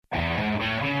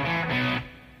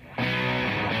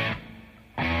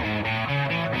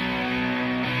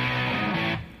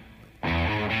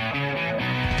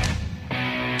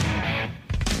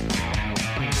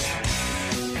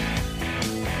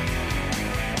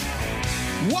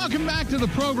Welcome back to the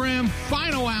program.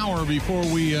 Final hour before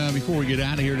we get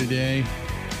out of here today.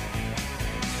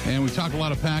 And we talked a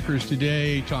lot of Packers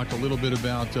today. Talked a little bit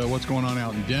about what's going on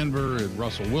out in Denver and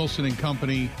Russell Wilson and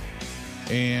company.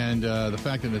 And the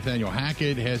fact that Nathaniel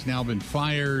Hackett has now been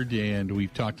fired. And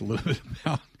we've talked a little bit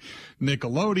about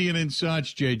Nickelodeon and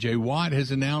such. J.J. Watt has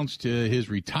announced his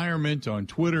retirement on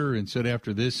Twitter and said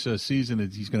after this season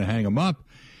that he's going to hang him up.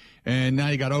 And now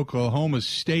you got Oklahoma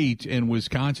State and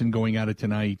Wisconsin going at it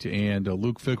tonight, and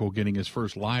Luke Fickell getting his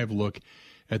first live look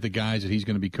at the guys that he's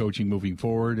going to be coaching moving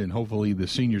forward, and hopefully the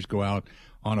seniors go out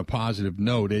on a positive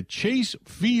note. At Chase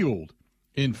Field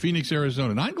in Phoenix,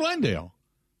 Arizona, not Glendale,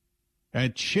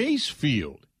 at Chase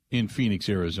Field in Phoenix,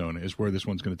 Arizona is where this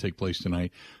one's going to take place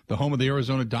tonight, the home of the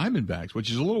Arizona Diamondbacks, which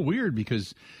is a little weird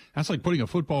because that's like putting a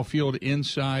football field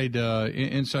inside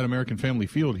American Family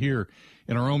Field here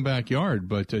in our own backyard.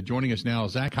 But joining us now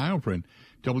is Zach Heilprin,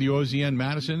 WOZN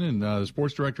Madison, and the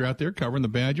sports director out there covering the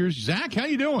Badgers. Zach, how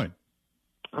you doing?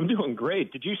 I'm doing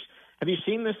great. Have you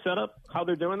seen this setup? How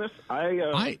they're doing this?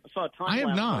 I saw a time lapse. I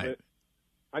have not. Of it.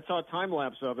 I saw a time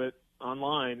lapse of it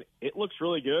online. It looks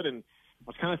really good, and I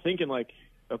was kind of thinking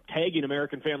of tagging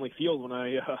American Family Field when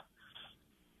I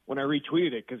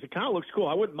retweeted it because it kind of looks cool.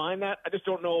 I wouldn't mind that. I just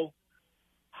don't know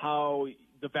how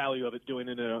the value of it doing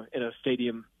in a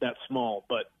stadium that small,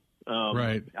 but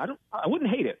right. I wouldn't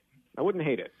hate it. I wouldn't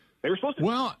hate it. They were supposed to.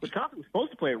 Well, Wisconsin was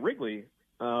supposed to play at Wrigley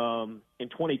in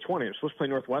 2020. They were supposed to play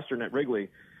Northwestern at Wrigley,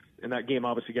 and that game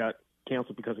obviously got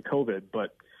canceled because of COVID.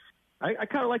 But I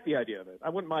kind of like the idea of it. I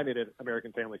wouldn't mind it at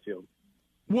American Family Field.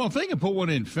 Well, if they can put one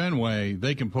in Fenway,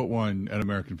 they can put one at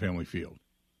American Family Field.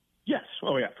 Yes.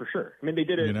 Oh, yeah, for sure. I mean, they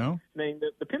did it. You know? I mean,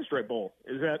 the Pinstripe Bowl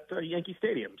is at Yankee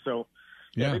Stadium. So,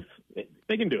 yeah,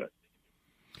 they can do it.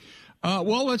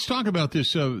 Well, let's talk about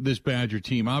this Badger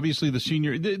team. Obviously, the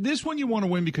senior. This one you want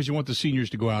to win because you want the seniors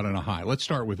to go out on a high. Let's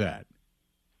start with that.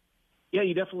 Yeah,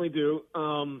 you definitely do.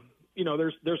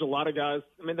 There's a lot of guys.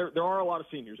 I mean, there are a lot of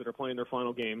seniors that are playing their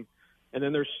final game. And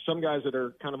then there's some guys that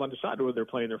are kind of undecided whether they're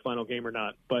playing their final game or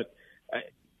not. But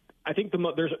I think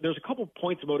there's a couple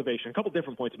points of motivation, a couple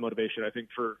different points of motivation, I think,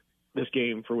 for this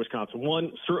game for Wisconsin.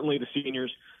 One, certainly the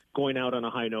seniors going out on a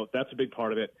high note. That's a big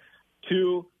part of it.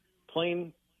 Two,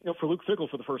 playing for Luke Fickell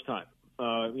for the first time.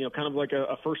 Kind of like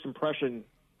a first impression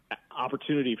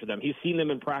opportunity for them. He's seen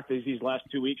them in practice these last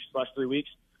 3 weeks,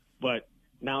 but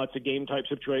now it's a game-type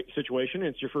situation, and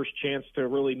it's your first chance to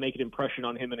really make an impression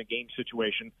on him in a game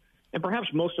situation. And perhaps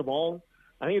most of all,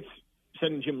 I think it's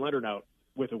sending Jim Leonhard out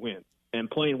with a win and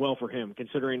playing well for him,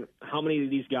 considering how many of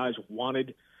these guys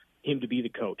wanted him to be the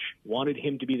coach, wanted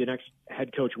him to be the next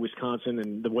head coach of Wisconsin,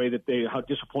 and the way that how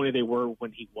disappointed they were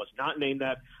when he was not named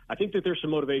that. I think that there's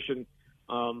some motivation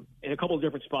in a couple of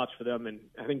different spots for them, and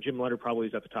I think Jim Leonhard probably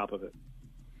is at the top of it.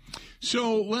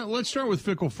 So let's start with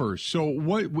Fickell first. So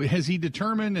what has he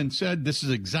determined and said, this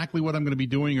is exactly what I'm going to be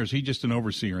doing, or is he just an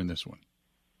overseer in this one?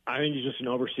 I think he's just an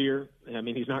overseer. I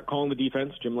mean, he's not calling the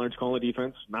defense. Jim Leonhard's calling the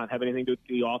defense, not having anything to do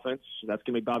with the offense. So that's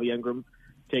going to be Bobby Engram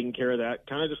taking care of that.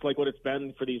 Kind of just like what it's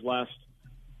been for these last,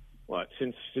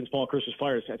 since Paul Chryst was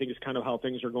fired. I think it's kind of how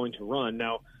things are going to run.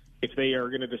 Now, if they are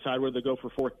going to decide whether to go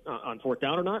for on fourth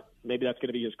down or not, maybe that's going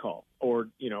to be his call. Or,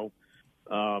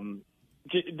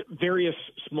 various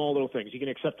small little things. You can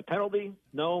accept the penalty?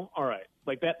 No? All right.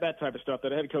 Like that type of stuff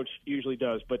that a head coach usually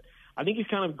does. But I think he's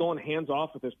kind of going hands off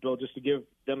with this, Bill, just to give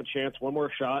them a chance, one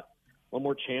more shot, one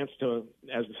more chance to,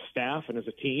 as a staff and as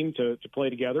a team, to play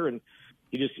together. And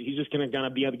he's just going to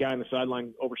be the guy on the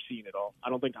sideline overseeing it all. I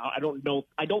don't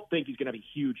think he's going to have a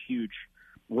huge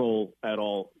role at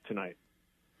all tonight.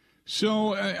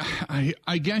 So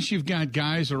I guess you've got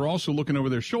guys that are also looking over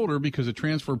their shoulder because the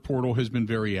transfer portal has been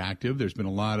very active. There's been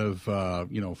a lot of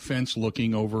fence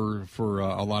looking over for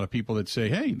a lot of people that say,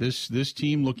 hey, this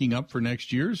team looking up for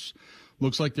next year's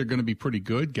looks like they're going to be pretty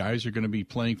good. Guys are going to be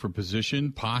playing for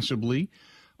position, possibly.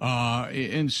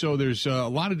 And so there's a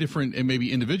lot of different and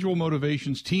maybe individual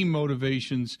motivations, team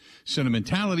motivations,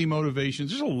 sentimentality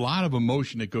motivations. There's a lot of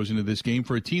emotion that goes into this game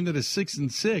for a team that is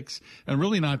 6-6 and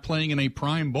really not playing in a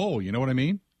prime bowl. You know what I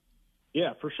mean?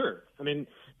 Yeah, for sure. I mean,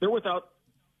 they're without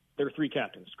their three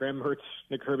captains, Graham Mertz,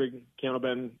 Nick Herbig, Keanu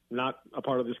Benton, not a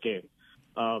part of this game.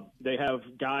 They have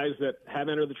guys that have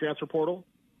entered the transfer portal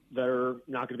that are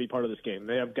not going to be part of this game.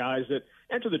 They have guys that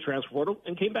entered the transfer portal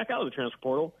and came back out of the transfer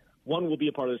portal. One will be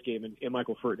a part of this game in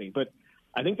Michael Furtney. But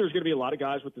I think there's going to be a lot of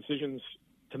guys with decisions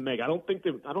to make. I don't think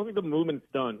the movement's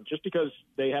done. Just because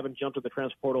they haven't jumped at the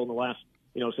transfer portal in the last,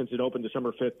 since it opened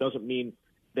December 5th doesn't mean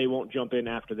they won't jump in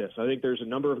after this. I think there's a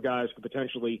number of guys who could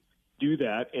potentially do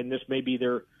that, and this may be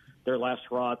their last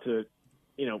hurrah to,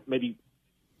 maybe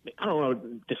I don't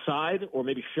know, decide or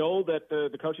maybe show that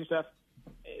the coaching staff,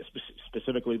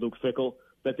 specifically Luke Fickell,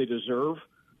 that they deserve,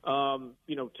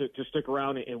 to stick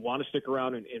around and want to stick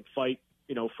around and fight,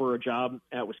 for a job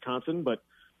at Wisconsin. But,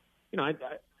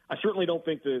 I certainly don't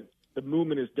think the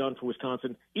movement is done for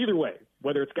Wisconsin either way,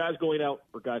 whether it's guys going out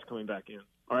or guys coming back in.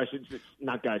 Or I should, it's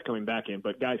not guys coming back in,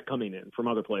 but guys coming in from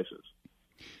other places.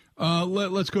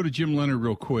 Let's go to Jim Leonhard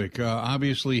real quick.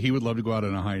 Obviously, he would love to go out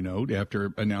on a high note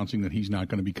after announcing that he's not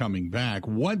going to be coming back.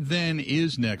 What then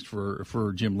is next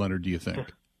for Jim Leonhard, do you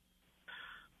think?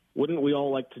 Wouldn't we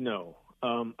all like to know?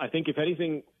 I think if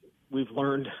anything we've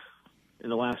learned in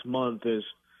the last month is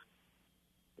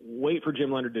wait for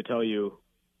Jim Leonhard to tell you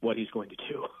what he's going to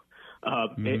do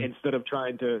instead of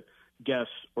trying to guess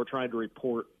or trying to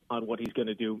report on what he's going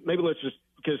to do. Maybe let's just,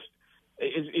 because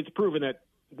it's proven that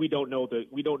we don't know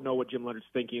what Jim Leonhard's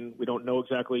thinking. We don't know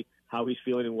exactly how he's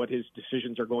feeling and what his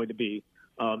decisions are going to be.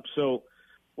 So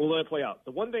we'll let it play out.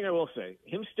 The one thing I will say,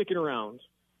 him sticking around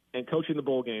and coaching the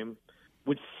bowl game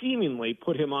would seemingly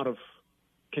put him out of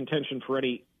contention for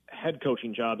any head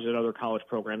coaching jobs at other college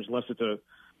programs, unless it's a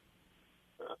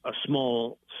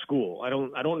small school. I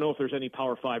don't know if there's any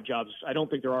Power 5 jobs. I don't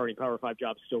think there are any Power 5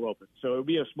 jobs still open. So it would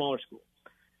be a smaller school.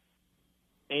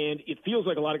 And it feels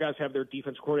like a lot of guys have their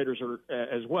defense coordinators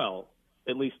as well,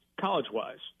 at least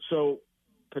college-wise. So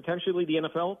potentially the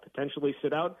NFL, potentially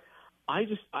sit out. I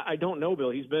don't know,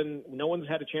 Bill. No one's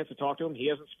had a chance to talk to him. He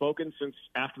hasn't spoken since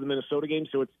after the Minnesota game.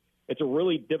 So it's a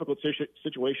really difficult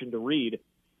situation to read.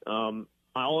 All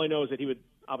I know is that he would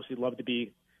obviously love to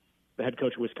be the head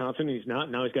coach of Wisconsin. He's not.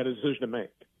 Now he's got a decision to make.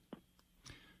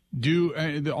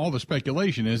 All the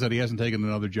speculation is that he hasn't taken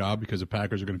another job because the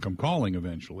Packers are going to come calling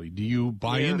eventually. Do you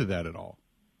buy into that at all?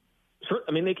 Sure.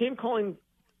 I mean, they came calling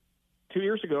 2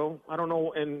 years ago. I don't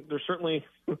know, and there's certainly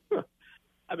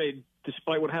I mean,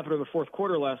 despite what happened in the fourth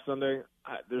quarter last Sunday,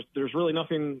 there's really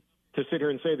nothing to sit here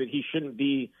and say that he shouldn't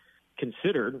be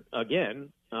considered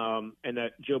again, and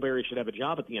that Joe Barry should have a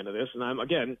job at the end of this.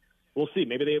 And we'll see.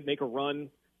 Maybe they make a run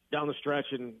down the stretch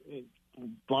and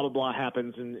blah, blah, blah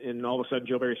happens, and all of a sudden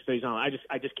Joe Barry stays on. I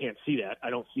just can't see that. I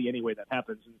don't see any way that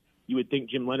happens. And you would think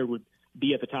Jim Leonhard would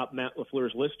be at the top of Matt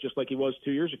LaFleur's list just like he was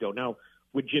 2 years ago. Now,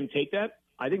 would Jim take that?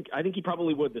 I think he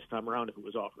probably would this time around if it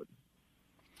was offered.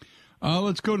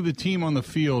 Let's go to the team on the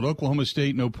field. Oklahoma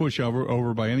State, no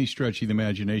pushover by any stretch of the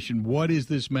imagination. What is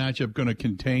this matchup going to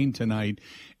contain tonight,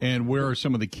 and where are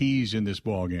some of the keys in this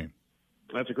ball game?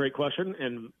 That's a great question,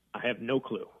 and I have no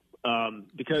clue.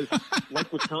 Because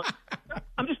like Wisconsin,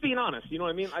 I'm just being honest. You know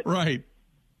what I mean? Right.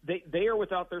 They are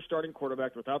without their starting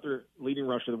quarterback, without their leading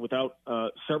rusher, without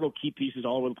several key pieces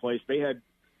all over the place. They had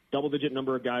double-digit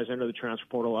number of guys enter the transfer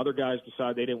portal. Other guys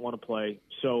decided they didn't want to play.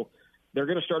 So they're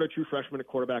going to start a true freshman at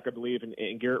quarterback, I believe,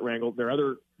 and Garrett Rangel.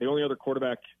 The only other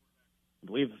quarterback, I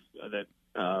believe, that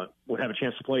would have a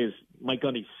chance to play is Mike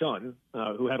Gundy's son,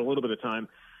 who had a little bit of time.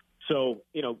 So,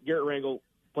 Garrett Rangel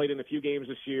played in a few games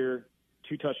this year,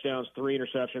 2 touchdowns, 3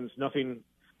 interceptions, nothing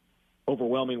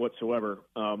overwhelming whatsoever.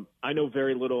 I know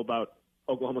very little about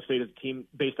Oklahoma State as a team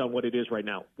based on what it is right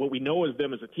now. What we know as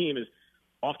them as a team is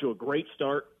off to a great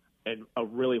start and a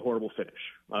really horrible finish.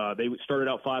 They started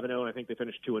out 5-0, and I think they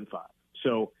finished 2-5.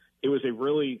 So it was a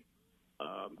really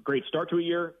great start to a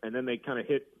year, and then they kind of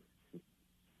hit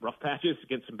rough patches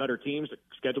against some better teams. The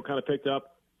schedule kind of picked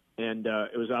up, and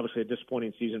it was obviously a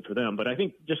disappointing season for them. But I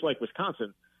think just like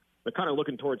Wisconsin, they're kind of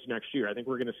looking towards next year. I think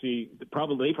we're going to see they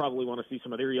probably want to see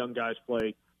some of their young guys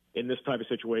play in this type of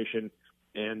situation,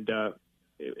 and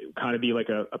it kind of be like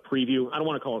a preview. I don't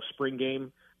want to call it a spring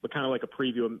game, but kind of like a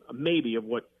preview maybe of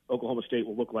what Oklahoma State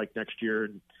will look like next year.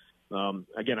 And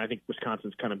again, I think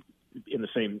Wisconsin's kind of in the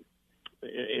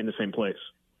same place.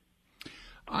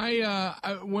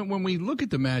 When we look at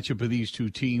the matchup of these two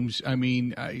teams, I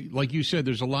mean, like you said,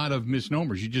 there's a lot of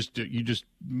misnomers. You just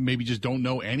maybe just don't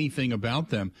know anything about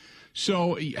them.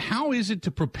 So how is it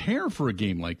to prepare for a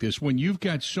game like this when you've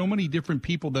got so many different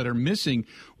people that are missing?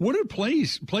 What are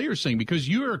players saying? Because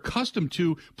you're accustomed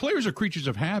to players are creatures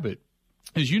of habit.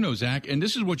 As you know, Zach, and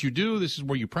this is what you do, this is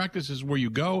where you practice, this is where you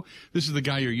go, this is the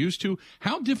guy you're used to.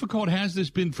 How difficult has this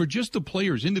been for just the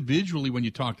players individually when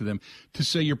you talk to them to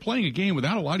say you're playing a game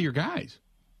without a lot of your guys?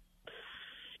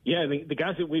 Yeah, I mean, the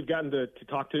guys that we've gotten to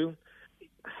talk to,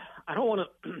 I don't want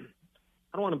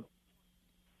to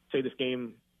say this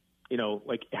game,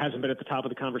 like it hasn't been at the top of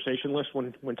the conversation list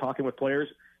when talking with players.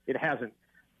 It hasn't.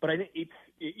 But I think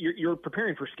you're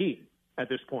preparing for skiing at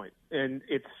this point. And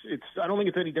it's I don't think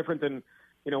it's any different than,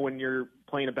 when you're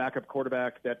playing a backup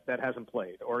quarterback that hasn't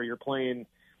played, or you're playing,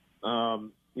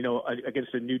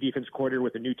 against a new defense coordinator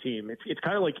with a new team. It's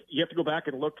kind of like you have to go back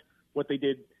and look what they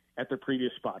did at their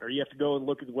previous spot, or you have to go and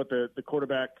look at what the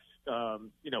quarterback's,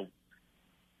 some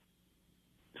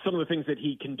of the things that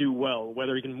he can do well,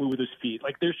 whether he can move with his feet.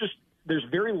 Like there's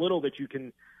very little that you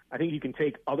can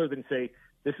take other than say,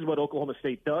 this is what Oklahoma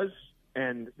State does,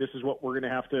 and this is what we're going to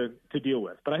have to deal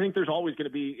with. But I think there's always going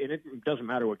to be, and it doesn't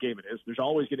matter what game it is, there's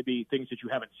always going to be things that you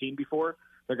haven't seen before.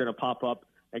 They're going to pop up,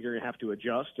 and you're going to have to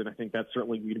adjust. And I think that's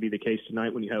certainly going to be the case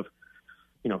tonight when you have,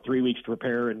 3 weeks to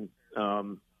prepare, and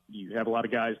you have a lot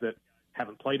of guys that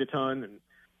haven't played a ton, and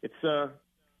it's going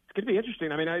to be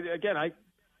interesting. I mean, I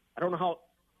don't know how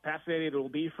fascinating it will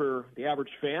be for the average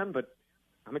fan, but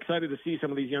I'm excited to see some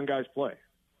of these young guys play.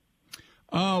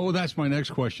 Well, that's my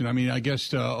next question. I mean, I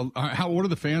guess what are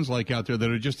the fans like out there that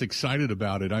are just excited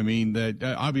about it? I mean, that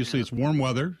obviously it's warm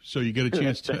weather, so you get a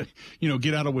chance to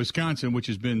get out of Wisconsin, which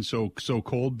has been so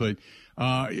cold. But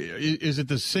is it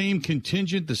the same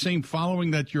contingent, the same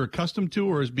following that you're accustomed to,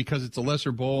 or is it because it's a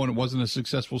lesser bowl and it wasn't a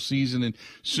successful season and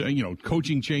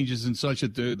coaching changes and such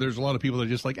that there's a lot of people that are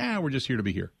just like, we're just here to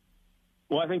be here?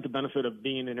 Well, I think the benefit of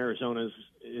being in Arizona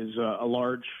is a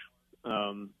large.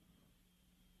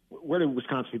 Where do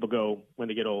Wisconsin people go when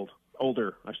they get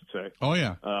older, I should say? Oh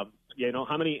yeah.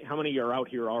 How many are out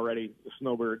here already? The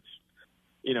snowbirds.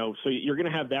 So you're going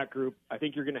to have that group. I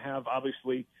think you're going to have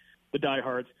obviously the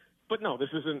diehards. But no, this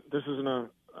isn't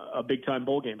a big time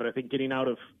bowl game. But I think getting out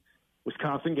of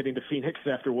Wisconsin, getting to Phoenix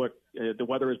after what the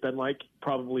weather has been like,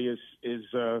 probably is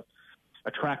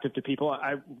attractive to people.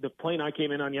 The plane I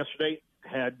came in on yesterday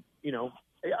had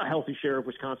a healthy share of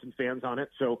Wisconsin fans on it,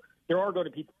 so there are going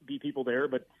to be people there.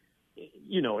 But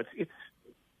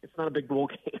it's not a big bowl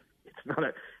game.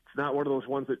 It's not one of those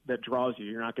ones that draws you.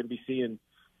 You're not going to be seeing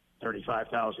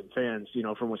 35,000 fans,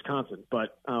 from Wisconsin.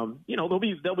 But they'll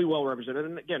be well represented.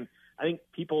 And again, I think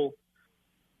people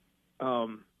are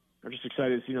just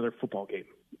excited to see another football game.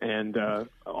 And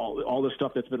all the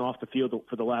stuff that's been off the field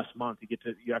for the last month,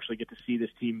 you actually get to see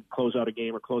this team close out a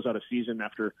game or close out a season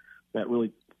after that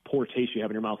really poor taste you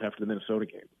have in your mouth after the Minnesota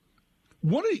game.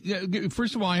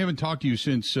 First of all, I haven't talked to you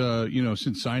since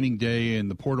since signing day and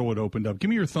the portal had opened up.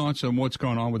 Give me your thoughts on what's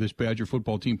gone on with this Badger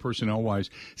football team personnel-wise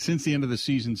since the end of the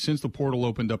season, since the portal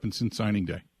opened up, and since signing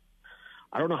day.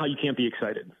 I don't know how you can't be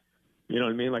excited. You know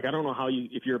what I mean? Like, I don't know how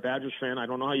if you're a Badgers fan, I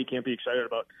don't know how you can't be excited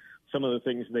about some of the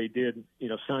things they did,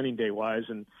 signing day wise.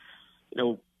 And,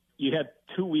 you had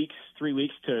 2 weeks, 3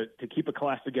 weeks to keep a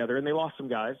class together, and they lost some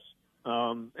guys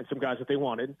and some guys that they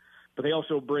wanted, but they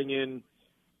also bring in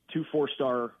 2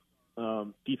 4-star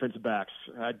defensive backs.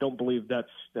 I don't believe that's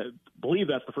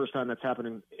the first time that's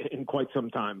happened in quite some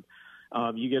time.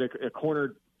 You get a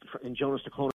corner in Jonas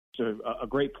DeClone, a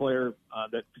great player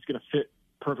that is going to fit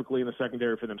perfectly in the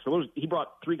secondary for them. So he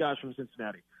brought 3 guys from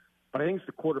Cincinnati, but I think it's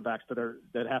the quarterbacks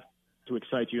that have to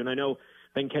excite you. And I know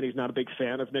Ben Kenny's not a big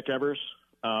fan of Nick Evers,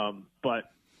 but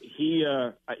he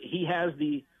has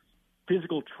the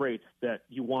physical traits that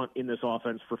you want in this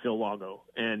offense for Phil Longo.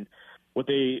 And what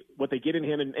they get in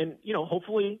him, and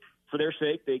hopefully for their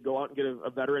sake, they go out and get a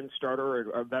veteran starter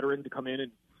or a veteran to come in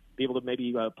and be able to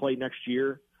maybe play next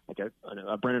year. Like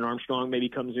a Brennan Armstrong maybe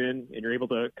comes in, and you're able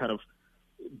to kind of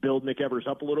build Nick Evers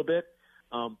up a little bit.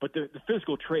 But the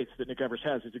physical traits that Nick Evers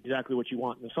has is exactly what you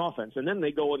want in this offense. And then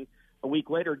they go and a week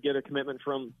later get a commitment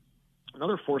from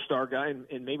another 4-star guy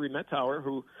in Mabry Mettauer,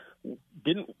 who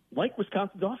didn't like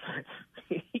Wisconsin's offense.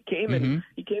 He came in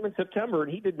September,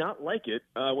 and he did not like it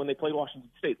when they played Washington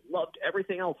State. Loved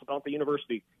everything else about the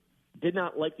university. Did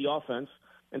not like the offense.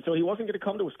 And so he wasn't going to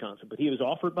come to Wisconsin, but he was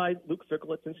offered by Luke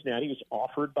Fickell at Cincinnati. He was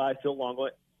offered by Phil Longo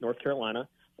at North Carolina.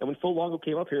 And when Phil Longo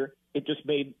came up here, it just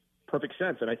made perfect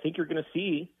sense. And I think you're going to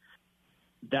see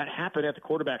that happen at the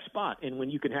quarterback spot. And when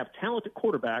you can have talent at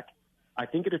quarterback, I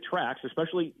think it attracts,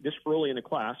 especially this early in the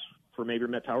class for Mabry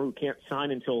Mettauer, who can't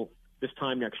sign until this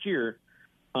time next year.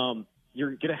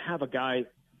 You're going to have a guy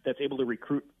that's able to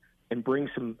recruit and bring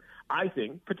some, I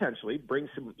think, potentially bring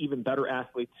some even better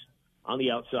athletes on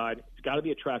the outside. It's got to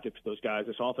be attractive to those guys.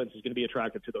 This offense is going to be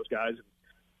attractive to those guys.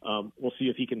 We'll see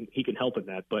if he can help in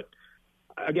that. But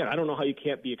again, I don't know how you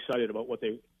can't be excited about what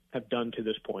they have done to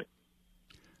this point.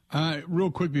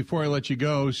 Real quick before I let you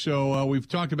go, so we've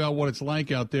talked about what it's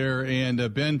like out there,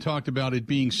 and Ben talked about it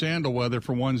being sandal weather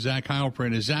for one Zach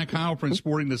Heilprin. Is Zach Heilprin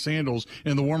sporting the sandals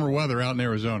in the warmer weather out in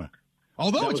Arizona?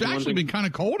 Although it's actually been kind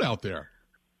of cold out there.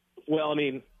 Well, I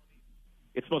mean,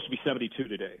 it's supposed to be 72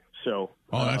 today, so.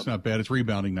 Oh, that's not bad. It's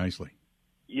rebounding nicely.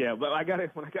 Yeah, but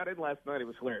when I got in last night, it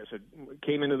was hilarious. I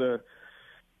came into the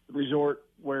resort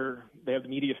where they have the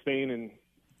media thing and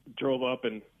drove up,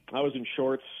 and I was in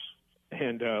shorts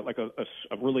and like a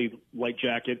really light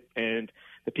jacket, and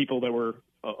the people that were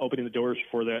opening the doors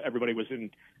for everybody was in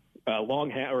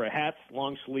hats,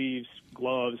 long sleeves,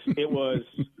 gloves. It was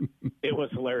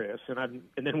hilarious. And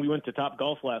then we went to Top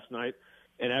Golf last night,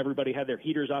 and everybody had their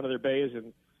heaters out of their bays,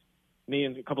 and me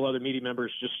and a couple other media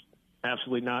members just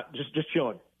absolutely not just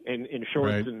chilling in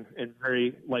shorts right. and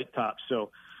very light tops.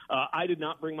 So I did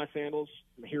not bring my sandals.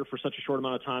 I'm here for such a short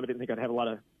amount of time. I didn't think I'd have a lot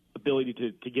of ability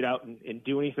to get out and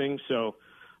do anything. So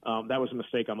that was a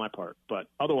mistake on my part. But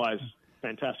otherwise,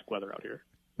 fantastic weather out here.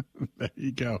 There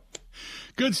you go.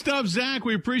 Good stuff, Zach.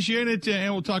 We appreciate it,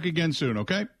 and we'll talk again soon,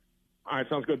 okay? All right,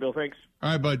 sounds good, Bill. Thanks.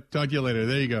 All right, bud. Talk to you later.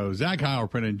 There you go. Zach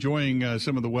Heilprin enjoying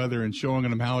some of the weather and showing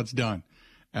them how it's done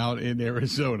out in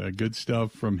Arizona. Good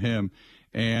stuff from him.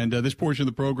 And this portion of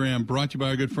the program brought to you by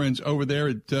our good friends over there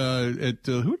at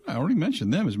who I already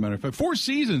mentioned them, as a matter of fact. Four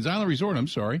Seasons Island Resort. I'm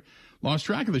sorry. Lost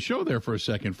track of the show there for a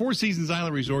second. Four Seasons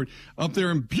Island Resort up there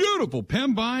in beautiful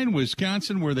Pembine,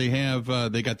 Wisconsin, where they have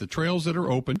they got the trails that are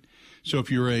open. So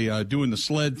if you're doing the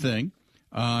sled thing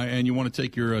and you want to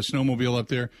take your snowmobile up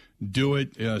there, do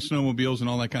it. Snowmobiles and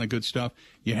all that kind of good stuff.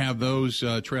 You have those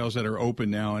trails that are open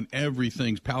now, and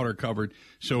everything's powder covered,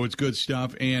 so it's good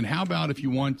stuff. And how about if you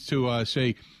want to,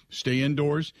 say, stay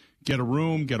indoors, get a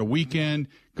room, get a weekend,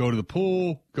 go to the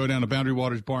pool, go down to Boundary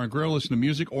Waters Bar and Grill, listen to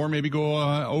music, or maybe go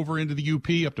over into the UP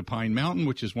up to Pine Mountain,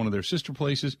 which is one of their sister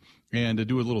places, and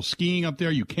do a little skiing up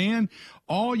there. You can.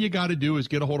 All you got to do is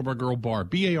get a hold of our girl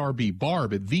Barb, B-A-R-B,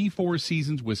 Barb at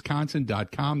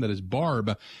TheFourSeasonsWisconsin.com. That is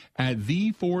Barb at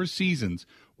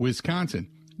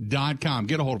TheFourSeasonsWisconsin.com.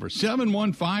 Get a hold of her.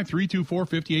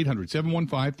 715-324-5800.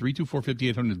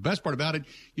 715-324-5800. The best part about it,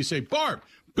 you say, Barb,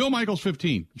 Bill Michaels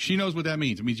 15. She knows what that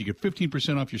means. It means you get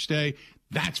 15% off your stay.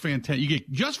 That's fantastic. You get,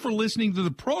 just for listening to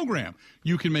the program,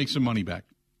 you can make some money back.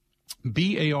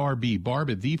 B-A-R-B, Barb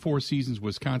at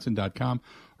TheFourSeasonsWisconsin.com,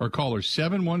 or call her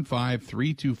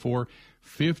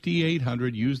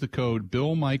 715-324-5800. Use the code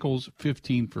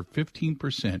BillMichaels15 for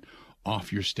 15%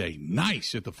 off your stay.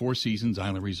 Nice at the Four Seasons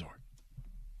Island Resort.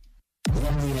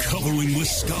 Covering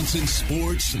Wisconsin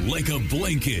sports like a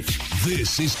blanket.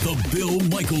 This is the Bill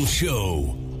Michaels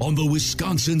Show on the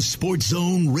Wisconsin Sports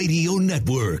Zone Radio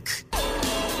Network.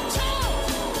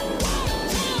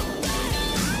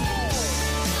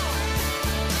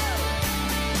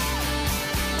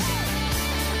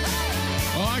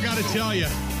 Oh, I got to tell you,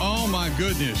 oh my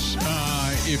goodness.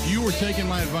 If you were taking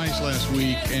my advice last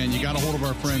week and you got a hold of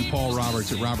our friend Paul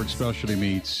Roberts at Roberts Specialty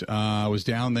Meats, I was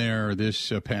down there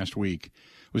this past week.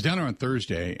 I was down there on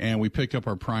Thursday, and we picked up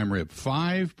our prime rib,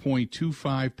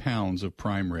 5.25 pounds of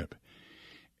prime rib.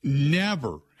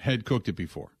 Never had cooked it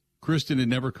before. Kristen had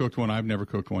never cooked one. I've never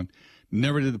cooked one.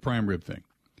 Never did the prime rib thing.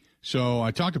 So I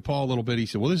talked to Paul a little bit. He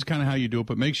said, well, this is kind of how you do it,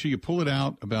 but make sure you pull it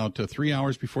out about 3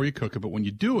 hours before you cook it. But when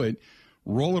you do it,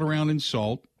 roll it around in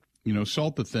salt.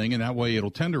 Salt the thing, and that way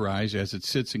it'll tenderize as it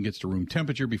sits and gets to room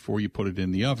temperature before you put it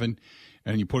in the oven.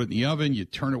 And you put it in the oven, you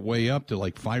turn it way up to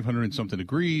like 500 and something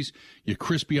degrees. You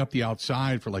crispy up the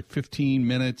outside for like 17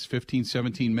 minutes,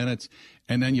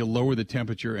 and then you lower the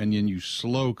temperature, and then you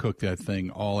slow cook that thing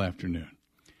all afternoon.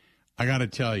 I got to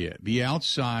tell you, the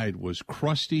outside was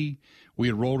crusty. We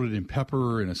had rolled it in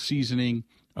pepper and a seasoning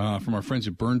from our friends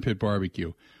at Burn Pit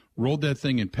Barbecue. Rolled that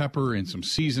thing in pepper and some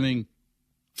seasoning.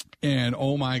 And,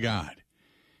 oh, my God,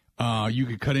 you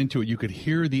could cut into it. You could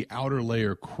hear the outer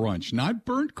layer crunch. Not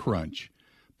burnt crunch,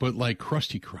 but like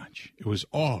crusty crunch. It was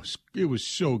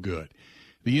so good.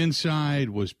 The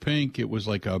inside was pink. It was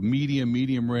like a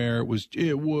medium rare.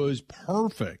 It was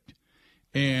perfect.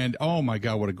 And, oh, my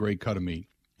God, what a great cut of meat.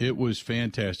 It was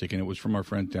fantastic, and it was from our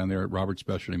friends down there at Roberts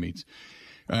Specialty Meats.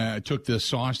 I took the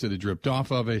sauce that had dripped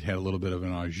off of it, had a little bit of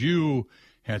an au jus,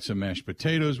 had some mashed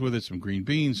potatoes with it, some green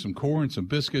beans, some corn, some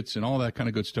biscuits, and all that kind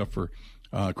of good stuff for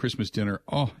Christmas dinner.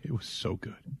 Oh, it was so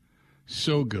good.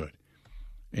 So good.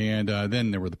 And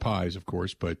then there were the pies, of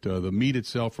course, but the meat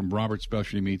itself from Roberts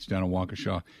Specialty Meats down in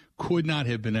Waukesha could not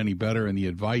have been any better, and the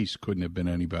advice couldn't have been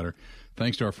any better.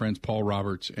 Thanks to our friends Paul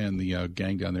Roberts and the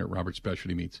gang down there at Roberts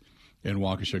Specialty Meats in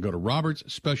Waukesha. Go to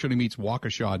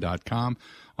RobertsSpecialtyMeatsWaukesha.com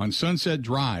on Sunset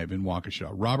Drive in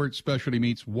Waukesha.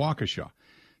 RobertsSpecialtyMeatsWaukesha.com.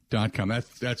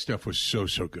 That stuff was so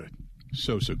good.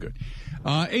 So good.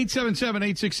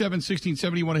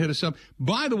 877-867-1670. You want to hit us up.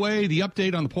 By the way, the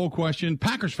update on the poll question,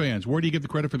 Packers fans, where do you give the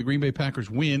credit for the Green Bay Packers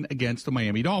win against the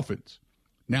Miami Dolphins?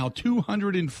 Now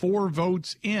 204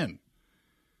 votes in.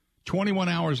 21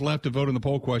 hours left to vote on the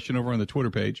poll question over on the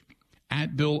Twitter page,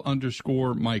 at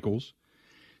Bill_Michaels.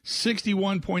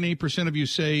 61.8% of you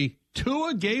say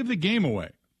Tua gave the game away.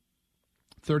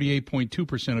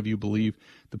 38.2% of you believe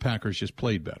the Packers just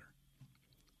played better.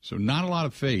 So not a lot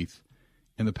of faith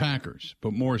in the Packers,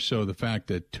 but more so the fact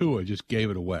that Tua just gave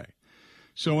it away.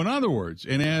 So in other words,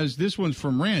 and as this one's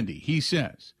from Randy, he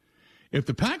says, if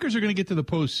the Packers are going to get to the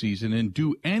postseason and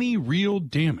do any real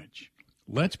damage,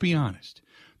 let's be honest,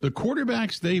 the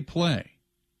quarterbacks they play,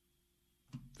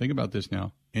 think about this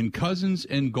now, in Cousins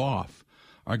and Goff,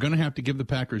 are going to have to give the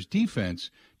Packers defense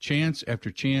chance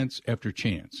after chance after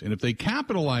chance. And if they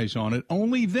capitalize on it,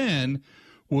 only then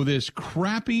will this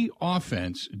crappy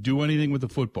offense do anything with the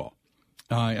football.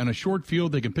 On a short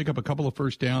field, they can pick up a couple of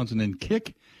first downs and then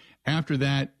kick. After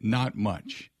that, not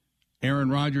much. Aaron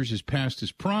Rodgers is past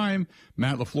his prime.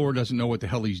 Matt LaFleur doesn't know what the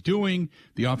hell he's doing.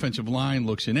 The offensive line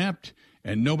looks inept,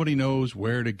 and nobody knows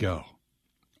where to go.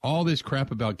 All this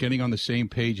crap about getting on the same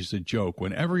page is a joke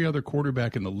when every other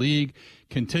quarterback in the league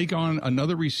can take on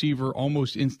another receiver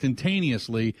almost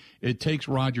instantaneously. It takes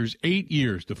Rodgers 8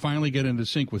 years to finally get into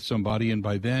sync with somebody, and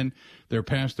by then they're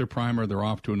past their prime or they're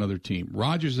off to another team.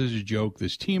 Rodgers is a joke.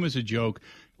 This team is a joke.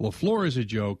 LaFleur is a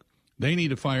joke. They need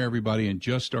to fire everybody and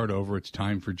just start over. It's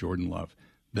time for Jordan Love.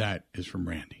 That is from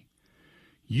Randy.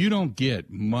 You don't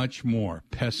get much more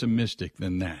pessimistic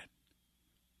than that.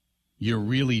 You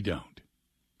really don't.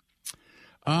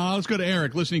 Let's go to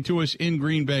Eric, listening to us in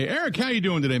Green Bay. Eric, how you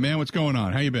doing today, man? What's going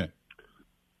on? How you been?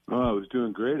 Oh, I was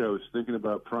doing great. I was thinking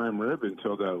about prime rib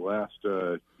until that last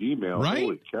email. Right?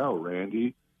 Holy cow,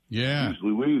 Randy. Yeah. Jeez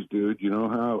Louise, dude. You know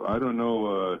how, I don't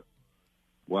know,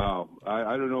 wow.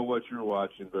 I don't know what you're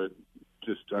watching, but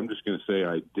I'm just going to say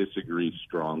I disagree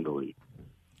strongly.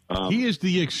 He is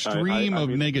the extreme of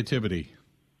negativity.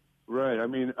 Right. I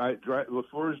mean,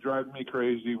 LaFleur is driving me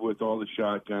crazy with all the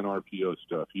shotgun RPO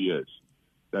stuff. He is.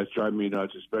 That's driving me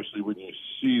nuts, especially when you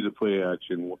see the play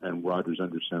action and Rodgers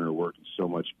under center working so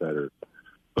much better.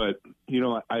 But, you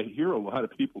know, I hear a lot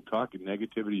of people talking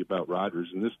negativity about Rodgers,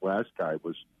 and this last guy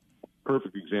was a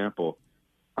perfect example.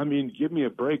 I mean, give me a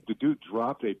break. The dude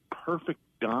dropped a perfect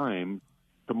dime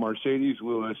to Mercedes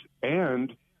Lewis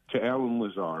and to Alan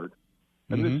Lazard.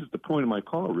 And this is the point of my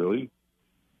call, really.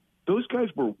 Those guys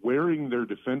were wearing their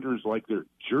defenders like their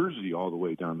jersey all the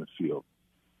way down the field.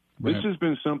 Right. This has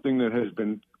been something that has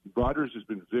been – Rodgers has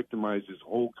been victimized his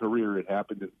whole career. It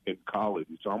happened in college.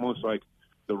 It's almost like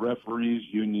the referees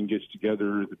union gets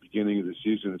together at the beginning of the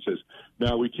season and says,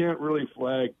 now we can't really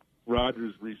flag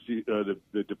Rodgers,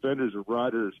 the defenders of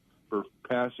Rodgers for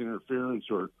pass interference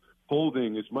or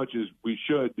holding as much as we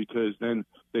should, because then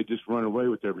they just run away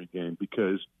with every game.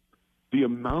 Because the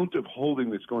amount of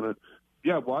holding that's going to –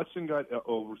 yeah, Watson got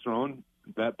overthrown.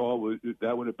 That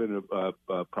would have been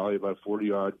probably about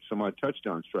 40-odd, some-odd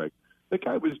touchdown strike. The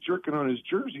guy was jerking on his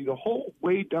jersey the whole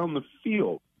way down the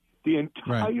field. The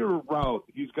entire route,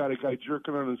 he's got a guy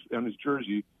jerking on his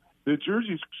jersey. The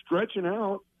jersey's stretching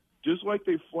out, just like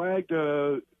they flagged,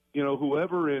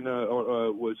 whoever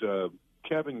was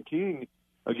Kevin King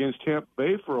against Tampa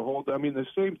Bay for a hold. I mean, the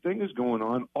same thing is going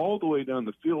on all the way down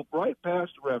the field, right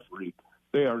past the referee.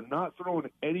 They are not throwing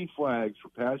any flags for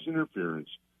pass interference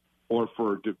or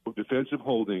for defensive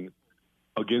holding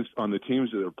on the teams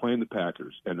that are playing the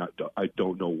Packers. And I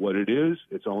don't know what it is.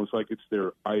 It's almost like it's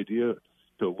their idea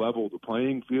to level the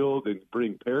playing field and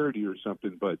bring parity or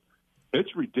something, but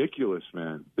it's ridiculous,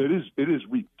 man. It is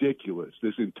ridiculous.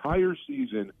 This entire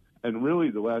season, and really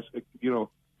the last,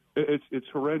 it's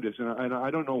horrendous. And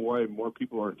I don't know why more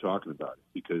people aren't talking about it,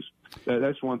 because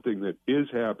that's one thing that is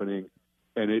happening,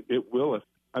 and it will.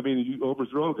 I mean, you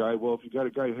overthrow a guy. Well, if you got a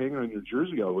guy hanging on your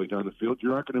jersey all the way down the field,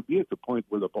 you're not going to be at the point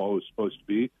where the ball is supposed to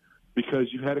be, because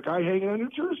you had a guy hanging on your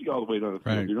jersey all the way down the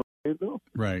field. Right. You know what I'm saying, Bill?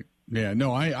 Right. Yeah,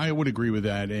 no, I would agree with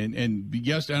that. And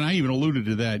I even alluded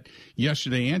to that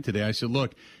yesterday and today. I said,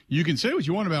 look, you can say what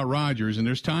you want about Rodgers, and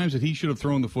there's times that he should have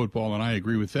thrown the football, and I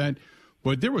agree with that.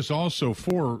 But there was also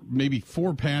 5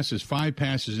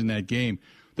 passes in that game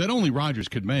that only Rodgers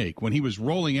could make when he was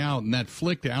rolling out, and that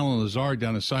flick to Alan Lazard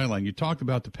down the sideline. You talked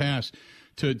about the pass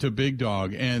to Big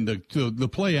Dog and the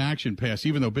play action pass.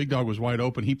 Even though Big Dog was wide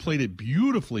open, he played it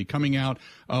beautifully coming out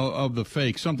of the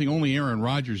fake, something only Aaron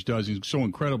Rodgers does so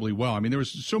incredibly well. I mean, there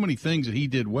was so many things that he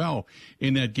did well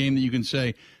in that game that you can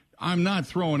say, I'm not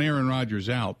throwing Aaron Rodgers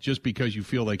out just because you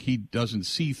feel like he doesn't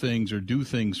see things or do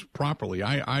things properly.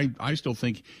 I still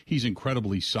think he's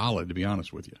incredibly solid, to be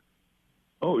honest with you.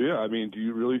 Oh, yeah. I mean, do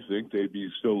you really think they'd be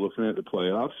still looking at the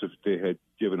playoffs if they had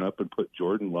given up and put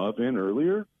Jordan Love in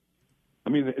earlier? I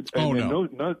mean,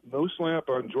 no slap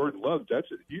on Jordan Love.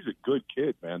 He's a good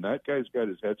kid, man. That guy's got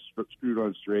his head screwed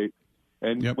on straight.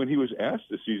 And when he was asked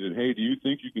this season, hey, do you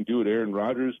think you can do what Aaron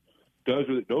Rodgers does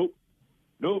with it?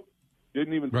 Nope.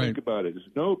 Didn't even think about it.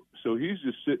 Nope. So he's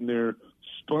just sitting there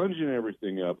sponging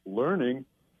everything up, learning.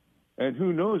 And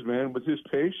who knows, man, with his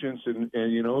patience and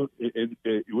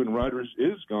when Rodgers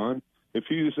is gone, if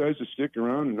he decides to stick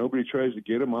around and nobody tries to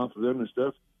get him off of them and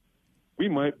stuff, we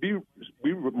might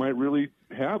really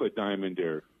have a diamond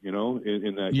there,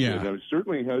 in that kid. And it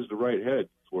certainly has the right head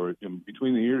for it. And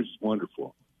between the ears, it's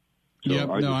wonderful. So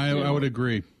I would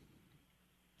agree.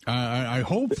 I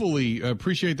hopefully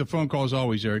appreciate the phone call as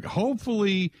always, Eric.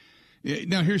 Hopefully,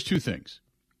 now here's two things.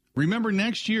 Remember,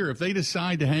 next year, if they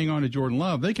decide to hang on to Jordan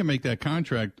Love, they can make that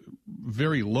contract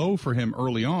very low for him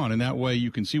early on, and that way you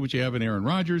can see what you have in Aaron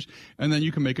Rodgers, and then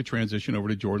you can make a transition over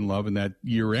to Jordan Love in that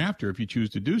year after if you choose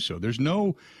to do so. There's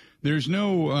no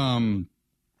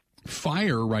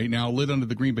fire right now lit under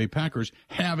the Green Bay Packers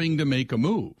having to make a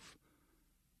move.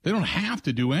 They don't have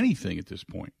to do anything at this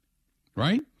point,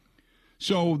 right?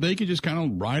 So they can just kind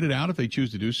of ride it out if they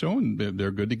choose to do so, and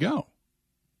they're good to go.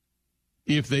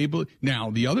 Now,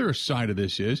 the other side of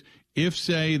this is, if,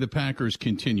 say, the Packers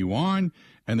continue on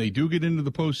and they do get into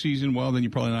the postseason, well, then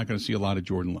you're probably not going to see a lot of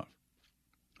Jordan Love.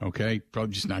 Okay?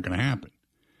 Probably just not going to happen.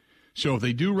 So if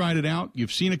they do ride it out,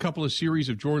 you've seen a couple of series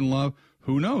of Jordan Love,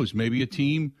 who knows? Maybe a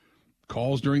team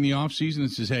calls during the offseason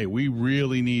and says, hey, we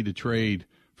really need to trade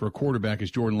for a quarterback.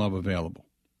 Is Jordan Love available?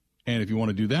 And if you want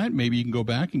to do that, maybe you can go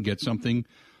back and get something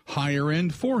higher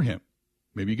end for him.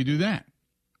 Maybe you could do that.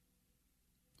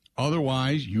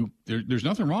 Otherwise, there's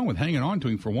nothing wrong with hanging on to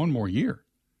him for one more year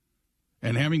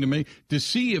and having to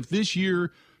see if this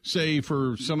year, say,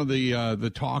 for some of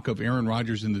the talk of Aaron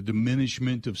Rodgers and the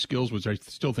diminishment of skills, which I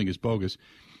still think is bogus,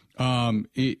 every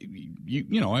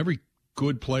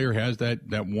good player has that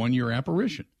 1 year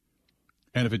apparition.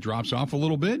 And if it drops off a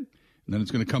little bit, and then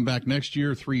it's going to come back next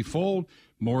year threefold,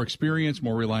 more experience,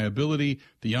 more reliability.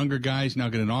 The younger guys now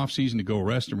get an offseason to go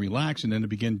rest and relax and then to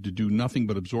begin to do nothing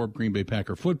but absorb Green Bay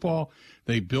Packer football.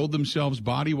 They build themselves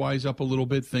body-wise up a little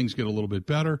bit. Things get a little bit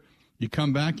better. You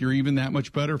come back, you're even that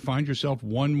much better. Find yourself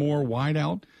one more wide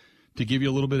out to give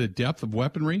you a little bit of depth of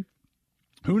weaponry.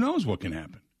 Who knows what can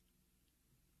happen?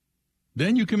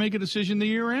 Then you can make a decision the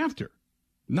year after.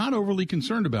 Not overly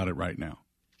concerned about it right now.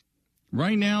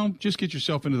 Right now, just get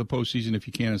yourself into the postseason if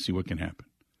you can and see what can happen.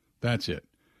 That's it.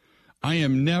 I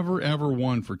am never, ever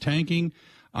one for tanking.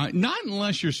 Not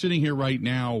unless you're sitting here right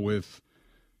now with,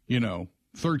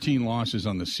 13 losses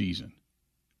on the season.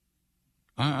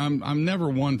 I'm never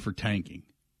one for tanking.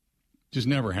 Just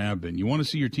never have been. You want to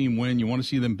see your team win. You want to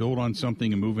see them build on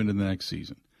something and move into the next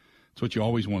season. That's what you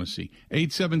always want to see.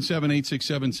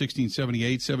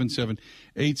 877-867-1670,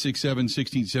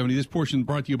 877-867-1670. This portion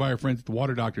brought to you by our friends at the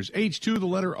Water Doctors. H2, the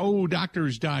letter O,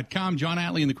 doctors.com. John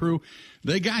Atley and the crew,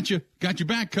 they got your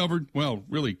back covered. Well,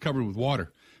 really covered with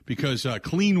water because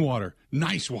clean water,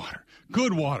 nice water,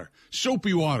 good water,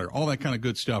 soapy water, all that kind of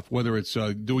good stuff, whether it's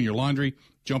doing your laundry,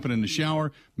 jumping in the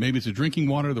shower, maybe it's a drinking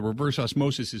water. The reverse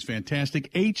osmosis is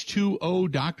fantastic.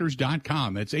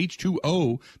 H2ODoctors.com. That's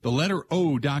H2O, the letter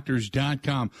O,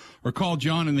 doctors.com. Or call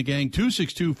John and the gang,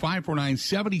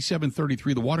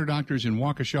 262-549-7733. The Water Doctors in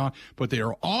Waukesha, but they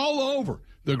are all over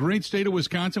the great state of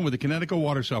Wisconsin with the Connecticut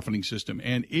water softening system,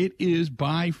 and it is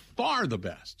by far the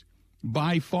best.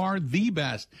 By far the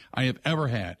best I have ever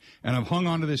had. And I've hung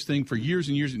on to this thing for years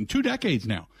and years, and 2 decades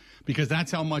now, because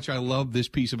that's how much I love this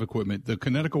piece of equipment. The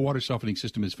Connecticut water softening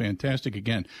system is fantastic.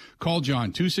 Again, call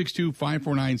John,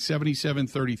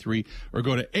 262-549-7733, or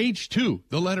go to H2,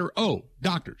 the letter O,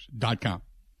 doctors.com.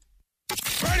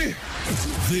 Ready?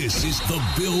 This is the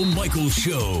Bill Michaels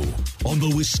Show on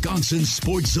the Wisconsin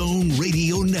Sports Zone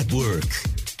Radio Network.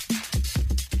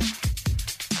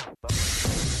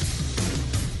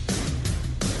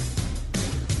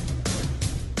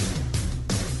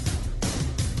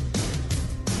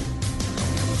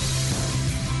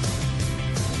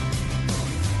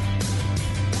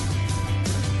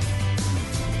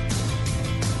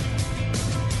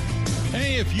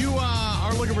 If you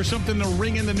are looking for something to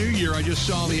ring in the new year, I just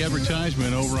saw the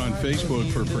advertisement over on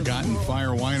Facebook for Forgotten Fire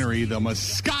Winery. The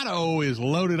Moscato is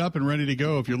loaded up and ready to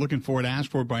go. If you're looking for it,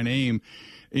 ask for it by name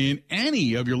in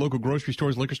any of your local grocery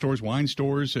stores, liquor stores, wine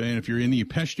stores. And if you're in the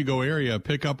Peshtigo area,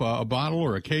 pick up a bottle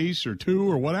or a case or two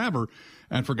or whatever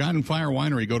at Forgotten Fire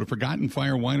Winery. Go to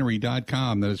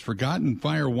ForgottenFireWinery.com. That is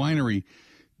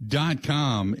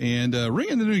ForgottenFireWinery.com. And ring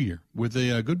in the new year with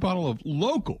a good bottle of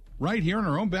local, right here in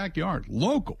our own backyard,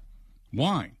 local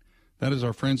wine. That is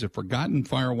our friends at Forgotten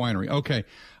Fire Winery. Okay,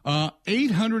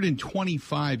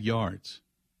 825 yards.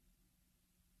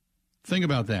 Think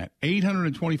about that,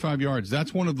 825 yards.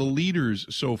 That's one of the leaders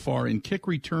so far in kick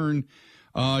return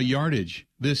yardage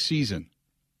this season.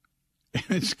 And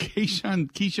it's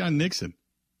Keyshawn Nixon,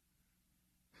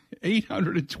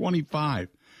 825,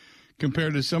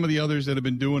 compared to some of the others that have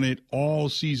been doing it all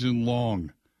season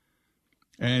long.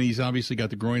 and he's obviously got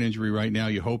the groin injury right now.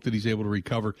 You hope that he's able to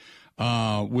recover,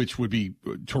 which would be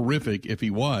terrific if he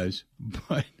was.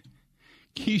 But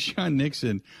Keisean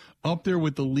Nixon up there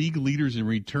with the league leaders in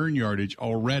return yardage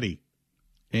already.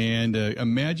 And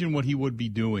imagine what he would be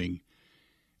doing.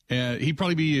 He'd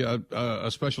probably be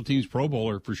a special teams Pro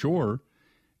Bowler for sure,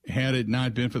 had it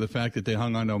not been for the fact that they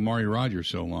hung on to Amari Rodgers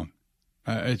so long.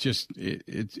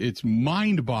 It's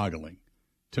mind-boggling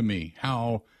to me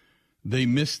how they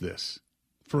missed this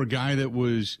for a guy that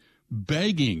was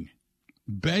begging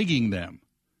them.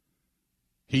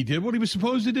 He did what he was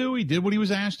supposed to do. He did what he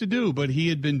was asked to do, but he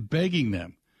had been begging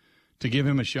them to give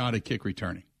him a shot at kick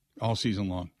returning all season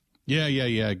long.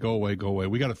 Yeah. Go away.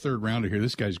 We got a third rounder here.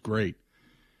 This guy's great.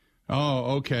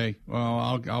 Oh, okay.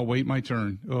 Well, I'll wait my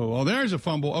turn. Oh, well, there's a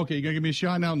fumble. Okay, you gonna give me a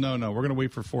shot now? No. We're gonna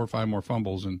wait for 4 or 5 more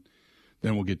fumbles, and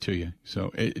then we'll get to you.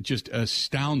 So it's just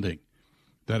astounding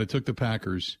that it took the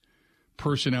Packers,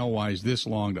 personnel-wise, this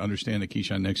long to understand that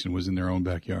Keisean Nixon was in their own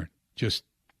backyard. Just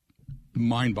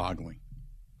mind-boggling,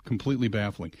 completely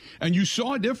baffling. And you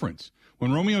saw a difference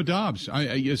when Romeo Doubs,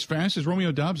 as fast as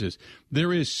Romeo Doubs is,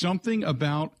 there is something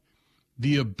about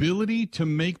the ability to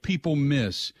make people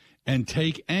miss and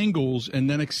take angles and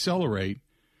then accelerate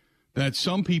that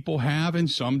some people have and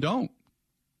some don't.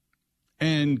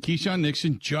 And Keisean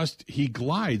Nixon he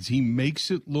glides. He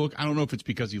makes it look, I don't know if it's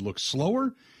because he looks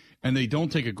slower and they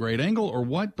don't take a great angle or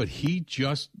what, but he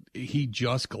just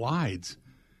glides.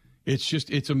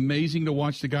 It's amazing to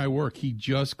watch the guy work. He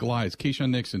just glides. Keisean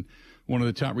Nixon, one of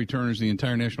the top returners in the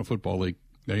entire National Football League.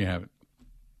 There you have it.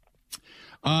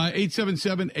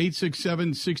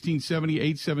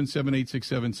 877-867-1670,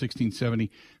 877-867-1670 if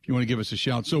you want to give us a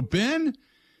shout. So, Ben,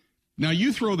 now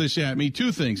you throw this at me.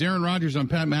 2 things. Aaron Rodgers on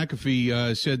Pat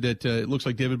McAfee said that it looks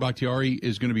like David Bakhtiari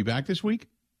is going to be back this week.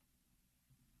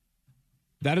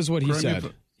 That is what he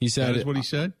said. He said, that is what he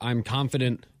said? I'm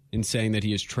confident in saying that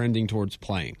he is trending towards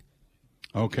playing.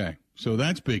 Okay, so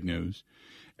that's big news.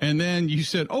 And then you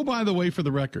said, oh, by the way, for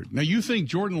the record, now you think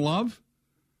Jordan Love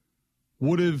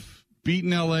would have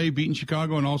beaten L.A., beaten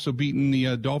Chicago, and also beaten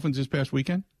the Dolphins this past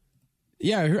weekend?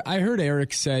 Yeah, I heard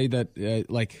Eric say that,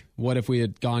 what if we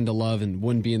had gone to Love and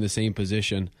wouldn't be in the same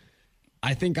position?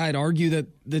 I think I'd argue that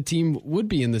the team would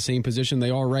be in the same position they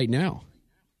are right now.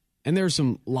 And there's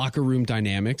some locker room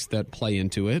dynamics that play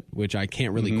into it, which I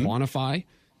can't really quantify.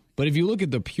 But if you look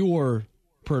at the pure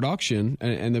production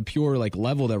and the pure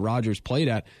level that Rodgers played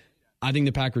at, I think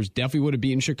the Packers definitely would have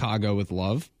beaten Chicago with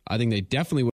Love. I think they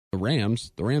definitely would have the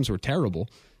Rams. The Rams were terrible.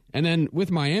 And then with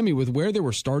Miami, with where they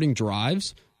were starting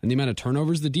drives and the amount of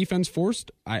turnovers the defense forced,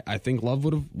 I think Love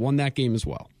would have won that game as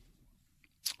well.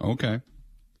 Okay.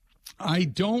 I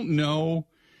don't know.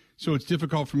 So it's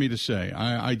difficult for me to say.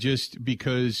 I just,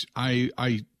 because I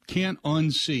can't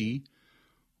unsee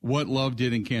what Love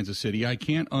did in Kansas City. I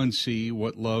can't unsee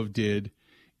what Love did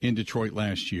in Detroit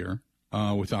last year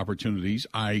with opportunities.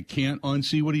 I can't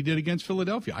unsee what he did against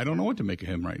Philadelphia. I don't know what to make of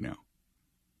him right now.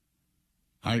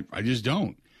 I just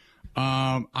don't.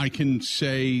 I can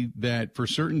say that for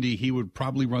certainty he would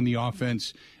probably run the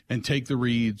offense and take the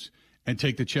reads and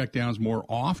take the checkdowns more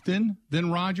often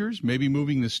than Rodgers, maybe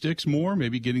moving the sticks more,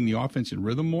 maybe getting the offense in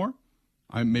rhythm more.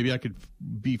 Maybe I could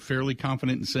be fairly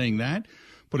confident in saying that.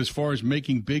 But as far as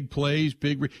making big plays,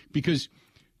 because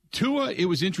Tua, it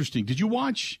was interesting. Did you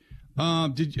watch? I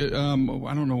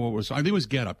don't know what it was. I think it was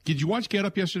Get Up. Did you watch Get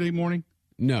Up yesterday morning?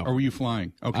 No. Or were you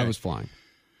flying? Okay, I was flying.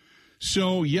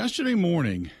 So yesterday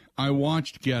morning, I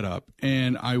watched Get Up,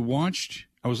 and I was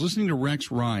listening to Rex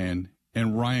Ryan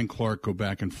and Ryan Clark go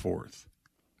back and forth.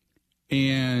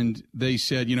 And they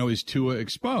said, is Tua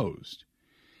exposed?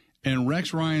 And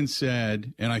Rex Ryan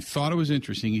said, and I thought it was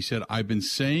interesting, he said, I've been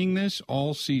saying this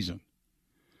all season.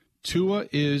 Tua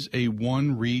is a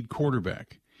one-read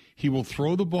quarterback. He will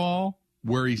throw the ball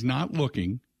where he's not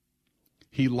looking.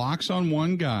 He locks on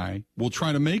one guy, will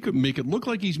try to make it look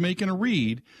like he's making a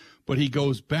read, but he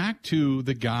goes back to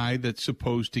the guy that's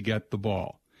supposed to get the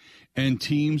ball. And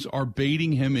teams are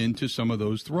baiting him into some of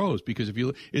those throws because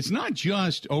it's not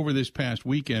just over this past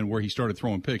weekend where he started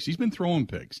throwing picks. He's been throwing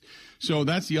picks. So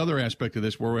that's the other aspect of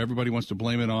this where everybody wants to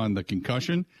blame it on the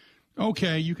concussion.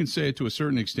 Okay, you can say it to a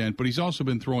certain extent, but he's also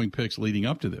been throwing picks leading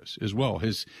up to this as well.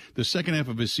 The second half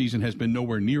of his season has been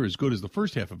nowhere near as good as the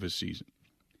first half of his season.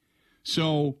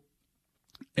 So,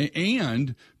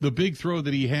 and the big throw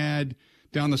that he had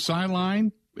down the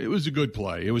sideline, it was a good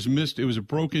play. It was missed. It was a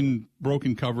broken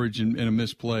coverage and a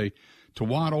missed play to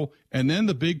Waddle. And then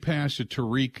the big pass to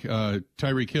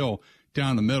Tyreek Hill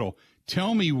down the middle.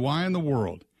 Tell me why in the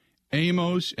world,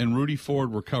 Amos and Rudy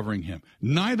Ford were covering him.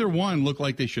 Neither one looked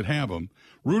like they should have him.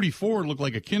 Rudy Ford looked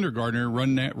like a kindergartner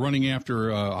running after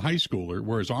a high schooler,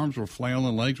 where his arms were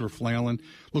flailing, legs were flailing,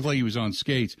 looked like he was on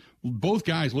skates. Both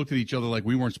guys looked at each other like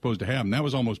we weren't supposed to have him. That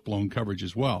was almost blown coverage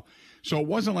as well. So it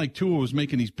wasn't like Tua was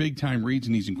making these big-time reads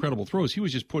and these incredible throws. He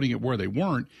was just putting it where they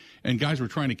weren't, and guys were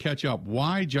trying to catch up.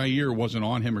 Why Jair wasn't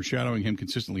on him or shadowing him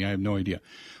consistently, I have no idea.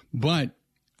 But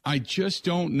I just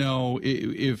don't know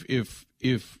if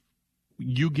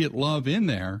you get Love in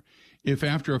there, if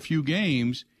after a few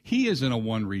games he isn't a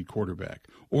one-read quarterback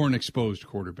or an exposed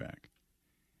quarterback.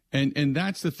 And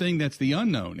that's the thing, that's the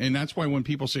unknown. And that's why when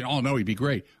people say, oh, no, he'd be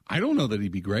great. I don't know that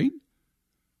he'd be great.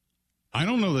 I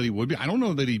don't know that he would be. I don't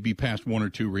know that he'd be past one or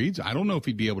two reads. I don't know if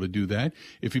he'd be able to do that.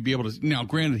 If he'd be able to. Now,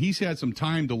 granted, he's had some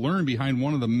time to learn behind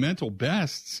one of the mental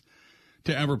bests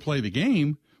to ever play the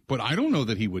game, but I don't know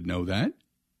that he would know that.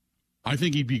 I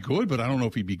think he'd be good, but I don't know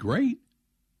if he'd be great.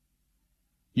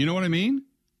 You know what I mean?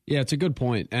 Yeah, it's a good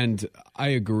point, and I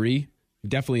agree.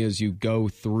 Definitely as you go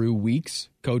through weeks,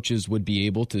 coaches would be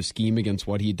able to scheme against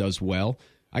what he does well.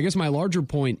 I guess my larger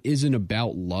point isn't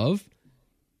about Love.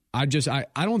 I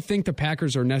don't think the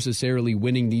Packers are necessarily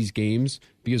winning these games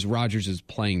because Rodgers is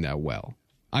playing that well.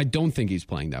 I don't think he's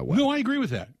playing that well. No, I agree with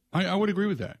that. I would agree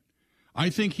with that. I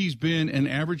think he's been an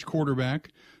average quarterback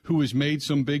who has made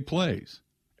some big plays.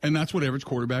 And that's what average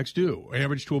quarterbacks do,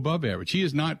 average to above average. He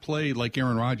has not played like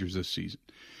Aaron Rodgers this season.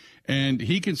 And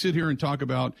he can sit here and talk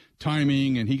about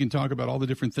timing, and he can talk about all the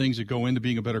different things that go into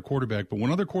being a better quarterback. But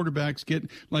when other quarterbacks get,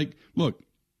 like, look,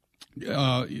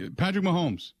 Patrick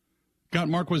Mahomes got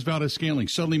Marquez Valdes-Scantling.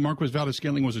 Suddenly Marquez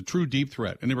Valdes-Scantling was a true deep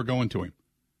threat, and they were going to him.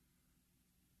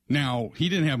 Now, he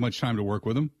didn't have much time to work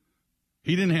with him.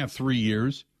 He didn't have 3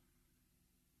 years.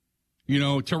 You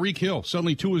know, Tyreek Hill,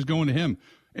 suddenly Tua is going to him.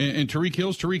 And Tyreek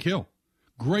Hill's Tyreek Hill.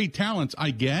 Great talents,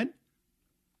 I get.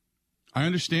 I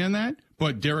understand that.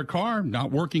 But Derek Carr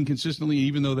not working consistently,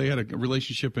 even though they had a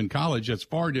relationship in college, that's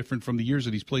far different from the years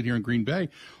that he's played here in Green Bay.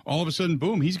 All of a sudden,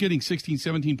 boom, he's getting 16,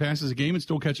 17 passes a game and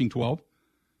still catching 12.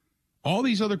 All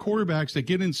these other quarterbacks that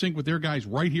get in sync with their guys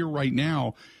right here, right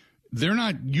now, they're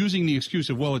not using the excuse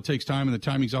of, well, it takes time and the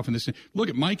timing's off in this. Look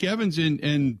at Mike Evans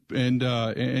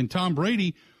and Tom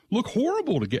Brady look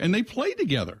horrible together, and they played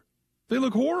together. They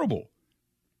look horrible.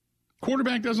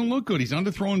 Quarterback doesn't look good. He's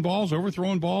underthrowing balls,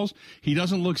 overthrowing balls. He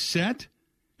doesn't look set.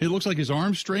 It looks like his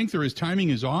arm strength or his timing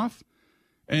is off.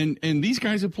 And these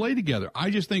guys have played together. I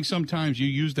just think sometimes you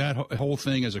use that whole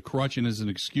thing as a crutch and as an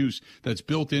excuse that's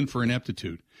built in for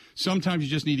ineptitude. Sometimes you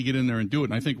just need to get in there and do it.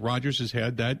 And I think Rodgers has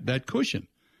had that cushion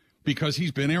because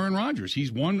he's been Aaron Rodgers.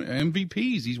 He's won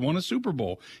MVPs. He's won a Super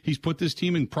Bowl. He's put this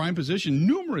team in prime position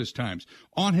numerous times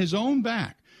on his own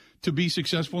back to be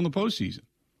successful in the postseason.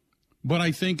 But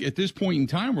I think at this point in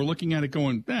time, we're looking at it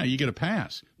going, you get a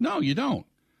pass. No, you don't.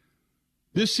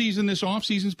 This season, this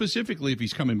offseason specifically, if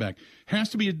he's coming back, has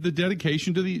to be the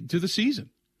dedication to the season.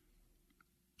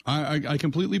 I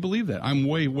completely believe that. I'm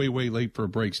way, way, way late for a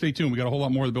break. Stay tuned. We got a whole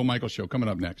lot more of the Bill Michaels Show coming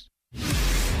up next.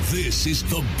 This is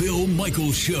the Bill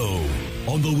Michaels Show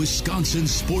on the Wisconsin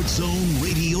Sports Zone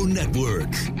Radio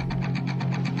Network.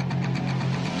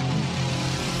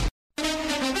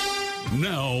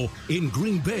 Now, in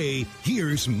Green Bay,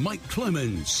 here's Mike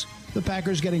Clemens. The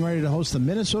Packers getting ready to host the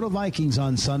Minnesota Vikings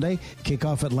on Sunday.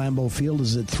 Kickoff at Lambeau Field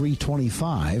is at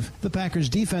 3:25. The Packers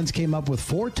defense came up with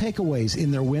 4 takeaways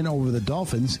in their win over the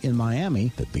Dolphins in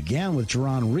Miami that began with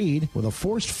Jerron Reed with a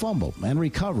forced fumble and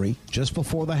recovery just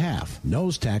before the half.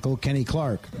 Nose tackle Kenny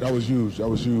Clark. That was huge.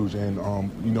 And,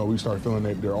 we started feeling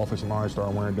that their offensive line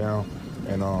started wearing down.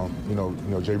 And,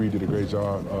 Jay Reed did a great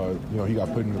job. He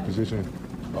got put in the position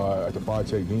at the 5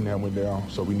 tech. Dean had went down,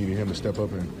 so we needed him to step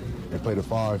up and play the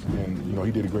 5, and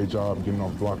he did a great job getting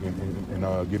off block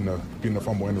and getting the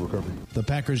fumble and the recovery. The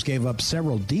Packers gave up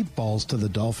several deep balls to the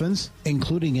Dolphins,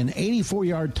 including an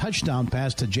 84-yard touchdown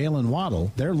pass to Jalen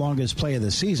Waddle, their longest play of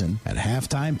the season. At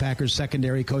halftime, Packers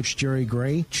secondary coach Jerry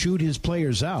Gray chewed his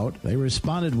players out. They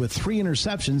responded with 3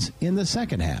 interceptions in the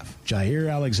second half.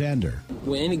 Jair Alexander.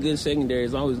 With any good secondary,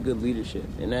 it's always good leadership,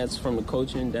 and that's from the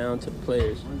coaching down to the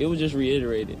players. It was just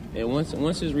reiterated, and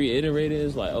once it's reiterated,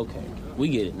 it's like, okay, we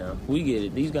get it now. We get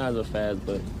it. These guys are fast,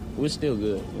 but we're still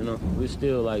good, We're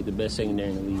still, like, the best secondary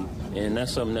in the league, and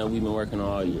that's something that we've been working on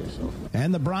all year. So.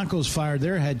 And the Broncos fired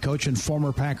their head coach and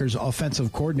former Packers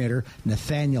offensive coordinator,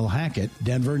 Nathaniel Hackett.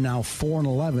 Denver now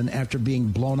 4-11 after being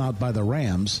blown out by the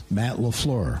Rams. Matt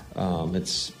LaFleur.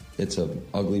 It's an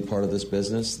ugly part of this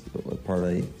business, a part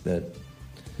that,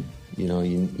 you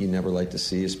never like to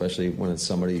see, especially when it's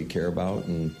somebody you care about.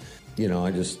 And,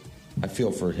 I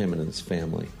feel for him and his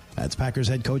family. That's Packers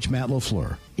head coach Matt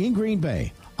LaFleur. In Green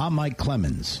Bay, I'm Mike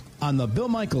Clemens on The Bill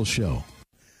Michaels Show.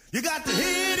 You got to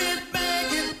hit it,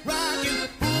 bang it, rock it,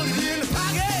 put it in the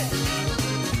pocket.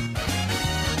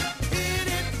 Hit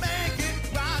it, bang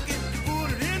it, rock it,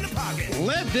 put it in the pocket.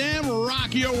 Let them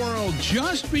rock your world.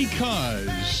 Just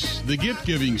because the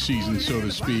gift-giving season, so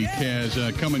to speak, has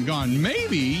come and gone.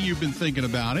 Maybe you've been thinking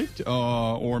about it,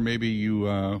 or maybe you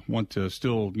want to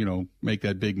still, make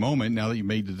that big moment now that you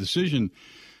made the decision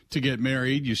to get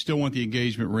married. You still want the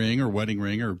engagement ring or wedding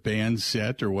ring or band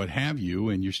set or what have you,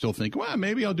 and you're still thinking, well,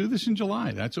 maybe I'll do this in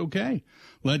July. That's okay.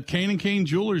 Let Kane & Kane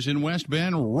Jewelers in West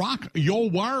Bend rock your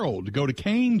world. Go to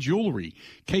Kane Jewelry,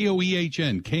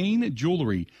 K-O-E-H-N,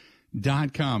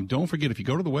 KaneJewelry.com. Don't forget, if you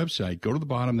go to the website, go to the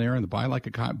bottom there in the Buy Like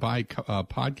a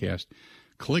podcast,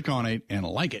 click on it and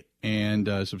like it and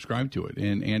subscribe to it.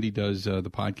 And Andy does the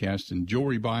podcast and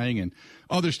jewelry buying and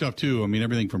other stuff too. I mean,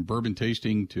 everything from bourbon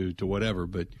tasting to whatever,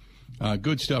 but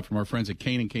good stuff from our friends at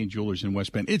Kane & Kane Jewelers in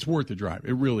West Bend. It's worth the drive.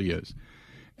 It really is.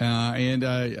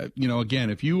 Again,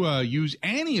 if you use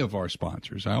any of our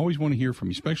sponsors, I always want to hear from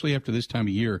you, especially after this time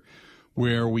of year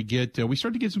where we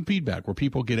start to get some feedback, where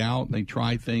people get out and they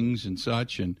try things and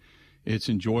such, and it's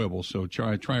enjoyable. So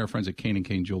try our friends at Kane &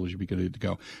 Kane Jewelers. You'll be good to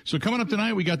go. So coming up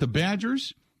tonight, we got the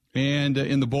Badgers and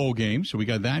in the bowl game. So we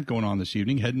got that going on this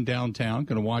evening. Heading downtown,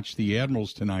 going to watch the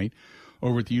Admirals tonight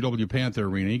over at the UW Panther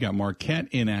Arena. You got Marquette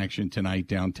in action tonight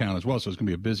downtown as well. So it's going to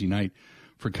be a busy night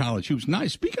for college hoops.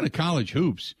 Nice. Speaking of college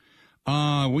hoops,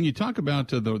 when you talk about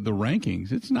the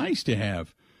rankings, it's nice to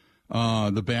have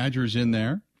the Badgers in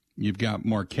there. You've got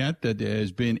Marquette that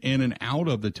has been in and out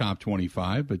of the top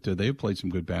 25, but they've played some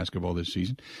good basketball this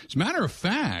season. As a matter of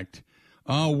fact,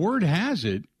 word has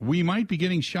it, we might be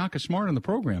getting Shaka Smart on the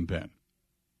program, Ben.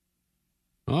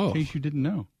 Oh. In case you didn't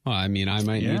know. Well, I mean, I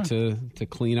might need to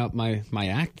clean up my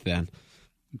act then.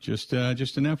 Just an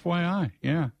FYI,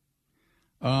 yeah.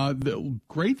 The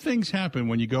great things happen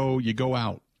when you go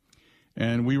out.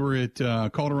 And we were at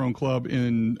Calderon Club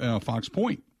in Fox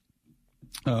Point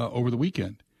over the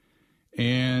weekend.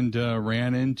 And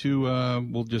ran into,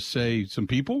 we'll just say, some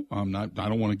people. I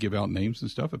don't want to give out names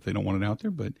and stuff if they don't want it out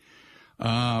there, but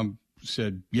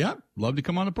said, yeah, love to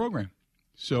come on the program.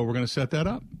 So we're going to set that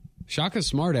up. Shaka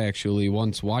Smart actually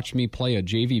once watched me play a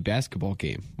JV basketball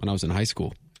game when I was in high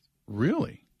school.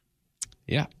 Really?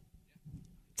 Yeah.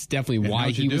 It's definitely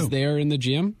why he was there in the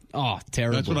gym. Oh,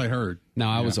 terrible. That's what I heard. No,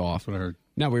 I was off. That's what I heard.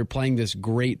 No, we were playing this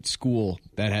great school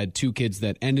that had two kids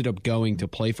that ended up going to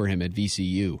play for him at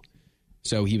VCU.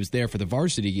 So he was there for the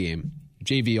varsity game.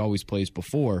 JV always plays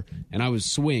before, and I was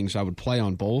swing, so I would play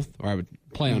on both, or I would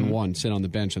play on one, sit on the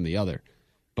bench on the other.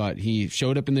 But he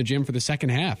showed up in the gym for the second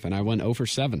half, and I went 0 for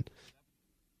 7.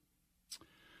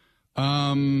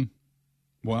 Then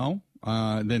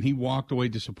he walked away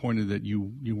disappointed that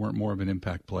you weren't more of an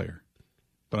impact player.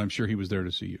 But I'm sure he was there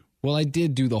to see you. Well, I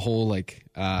did do the whole,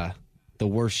 the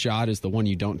worst shot is the one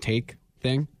you don't take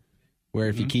thing, where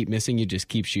if you keep missing, you just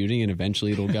keep shooting, and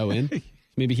eventually it'll go in.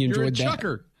 Maybe he enjoyed You're a that.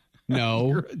 chucker.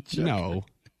 No, no.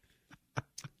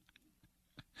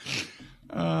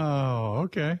 Oh,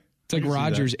 okay. It's like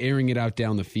Rodgers airing it out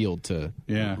down the field to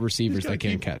receivers that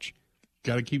can't catch.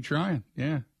 Got to keep trying.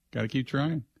 Yeah, got to keep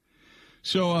trying.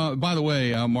 So, by the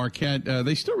way, Marquette,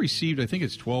 they still received, I think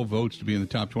it's 12 votes to be in the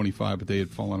top 25, but they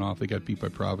had fallen off. They got beat by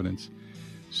Providence.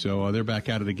 So they're back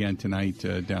at it again tonight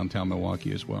downtown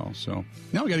Milwaukee as well. So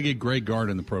now we got to get Greg Gard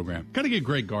in the program. Got to get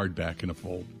Greg Gard back in the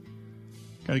fold.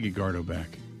 Got to get Gardo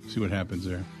back. See what happens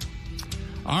there.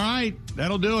 All right,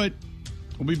 that'll do it.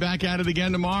 We'll be back at it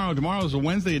again tomorrow. Tomorrow's a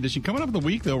Wednesday edition. Coming up in the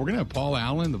week, though, we're going to have Paul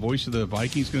Allen, the voice of the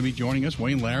Vikings, going to be joining us.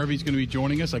 Wayne Larrabee's going to be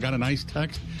joining us. I got a nice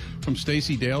text from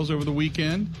Stacey Dales over the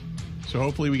weekend. So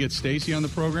hopefully we get Stacey on the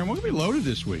program. We're going to be loaded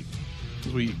this week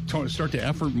as we start to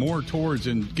effort more towards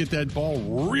and get that ball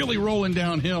really rolling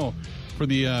downhill for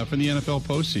the NFL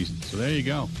postseason. So there you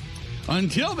go.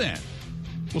 Until then,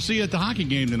 we'll see you at the hockey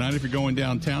game tonight if you're going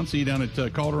downtown. See you down at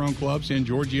Calderon Club, San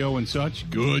Giorgio and such.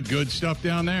 Good stuff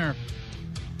down there.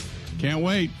 Can't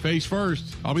wait. Face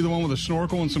first. I'll be the one with a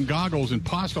snorkel and some goggles and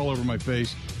pasta all over my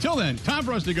face. Till then, time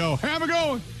for us to go. Have a good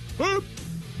one. Boop.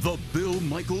 The Bill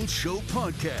Michaels Show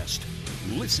podcast.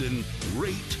 Listen,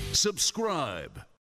 rate, subscribe.